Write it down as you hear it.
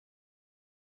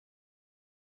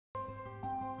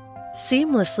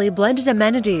Seamlessly blended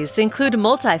amenities include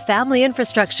multi-family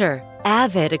infrastructure,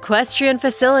 avid equestrian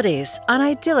facilities on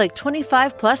idyllic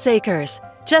 25-plus acres,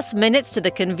 just minutes to the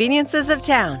conveniences of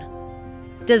town.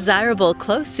 Desirable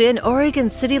close-in Oregon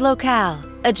City locale,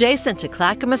 adjacent to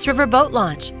Clackamas River Boat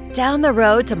Launch, down the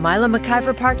road to Mila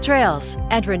McIver Park Trails,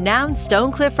 and renowned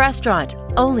Stone Cliff Restaurant,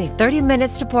 only 30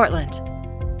 minutes to Portland.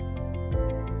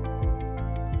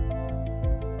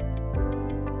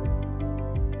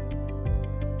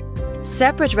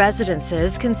 Separate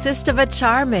residences consist of a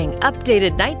charming,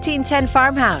 updated 1910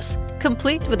 farmhouse,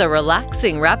 complete with a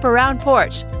relaxing wraparound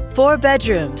porch, 4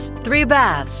 bedrooms, 3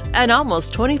 baths, and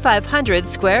almost 2,500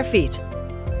 square feet.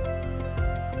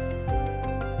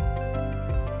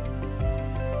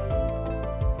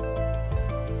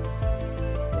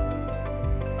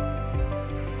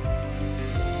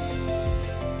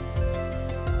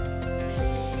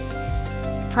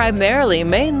 Primarily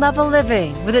main-level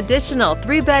living with additional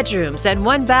 3 bedrooms and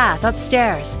 1 bath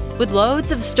upstairs, with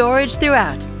loads of storage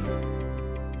throughout.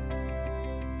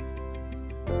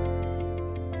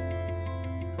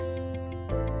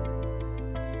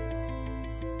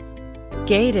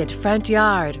 Gated front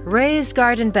yard, raised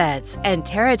garden beds, and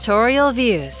territorial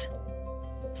views.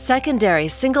 Secondary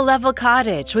single-level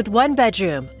cottage with 1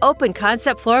 bedroom, open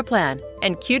concept floor plan,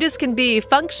 and cute as can be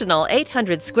functional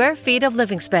 800 square feet of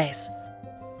living space.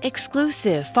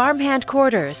 Exclusive farmhand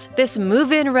quarters, this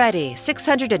move-in ready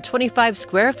 625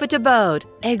 square foot abode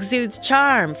exudes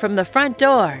charm from the front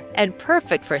door and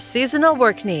perfect for seasonal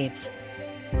work needs.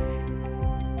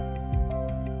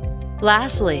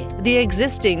 Lastly, the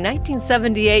existing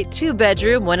 1978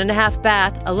 2-bedroom, 1.5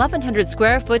 bath, 1,100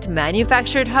 square foot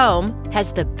manufactured home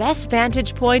has the best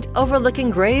vantage point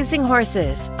overlooking grazing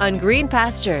horses on green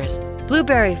pastures,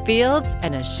 blueberry fields,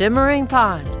 and a shimmering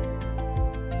pond.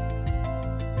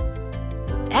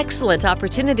 Excellent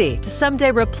opportunity to someday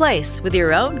replace with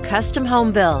your own custom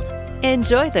home build.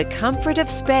 Enjoy the comfort of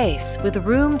space with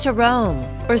room to roam,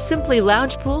 or simply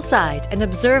lounge poolside and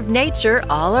observe nature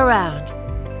all around.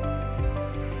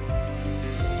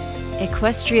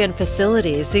 Equestrian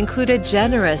facilities include a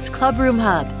generous clubroom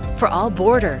hub for all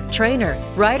boarder, trainer,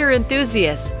 rider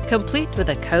enthusiasts, complete with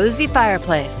a cozy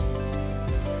fireplace.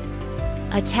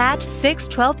 Attached 6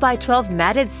 12x12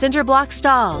 matted cinder block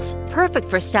stalls, perfect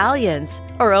for stallions,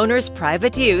 or owner's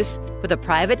private use, with a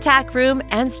private tack room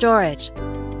and storage.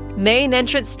 Main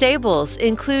entrance stables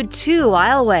include 2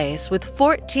 aisleways with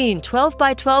 14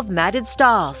 12x12 matted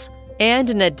stalls, and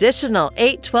an additional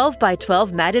 8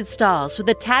 12x12 matted stalls with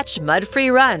attached mud-free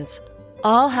runs.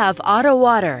 All have auto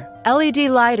water, LED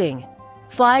lighting,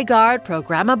 fly guard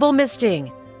programmable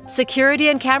misting, security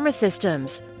and camera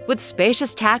systems, with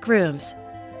spacious tack rooms.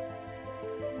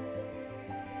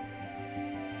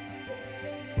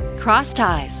 Cross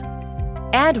ties,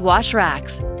 and wash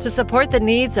racks to support the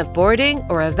needs of boarding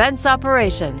or events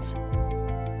operations.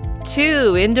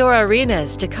 2 indoor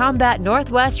arenas to combat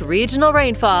Northwest regional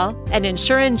rainfall and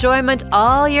ensure enjoyment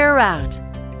all year round.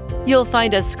 You'll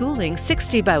find a schooling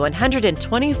 60 by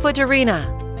 120 foot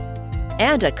arena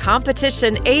and a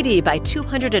competition 80 by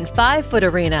 205 foot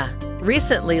arena,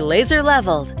 recently laser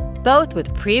leveled, both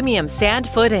with premium sand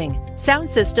footing, sound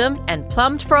system, and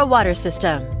plumbed for a water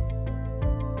system.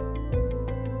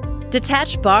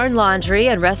 Detached barn laundry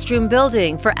and restroom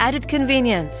building for added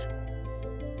convenience.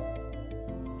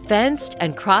 Fenced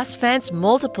and cross-fenced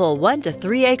multiple 1 to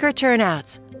 3 acre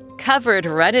turnouts. Covered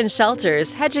run-in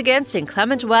shelters hedge against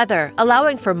inclement weather,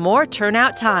 allowing for more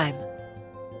turnout time.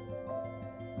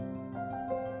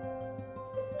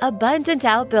 Abundant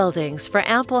outbuildings for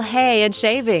ample hay and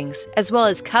shavings, as well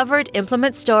as covered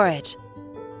implement storage.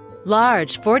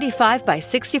 Large 45 by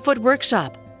 60 foot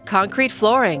workshop, concrete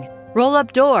flooring,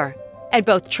 roll-up door, and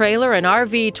both trailer and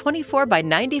RV 24 by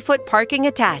 90 foot parking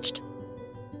attached.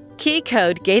 Key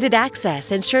code gated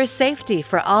access ensures safety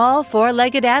for all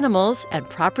 4-legged animals and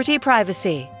property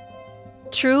privacy.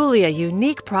 Truly a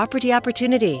unique property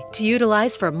opportunity to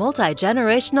utilize for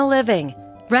multi-generational living,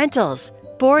 rentals,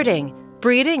 boarding,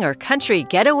 breeding, or country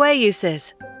getaway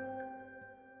uses.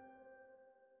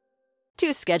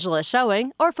 To schedule a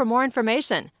showing or for more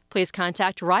information, please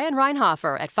contact Ryann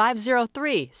Reinhofer at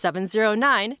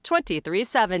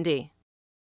 503-709-2370.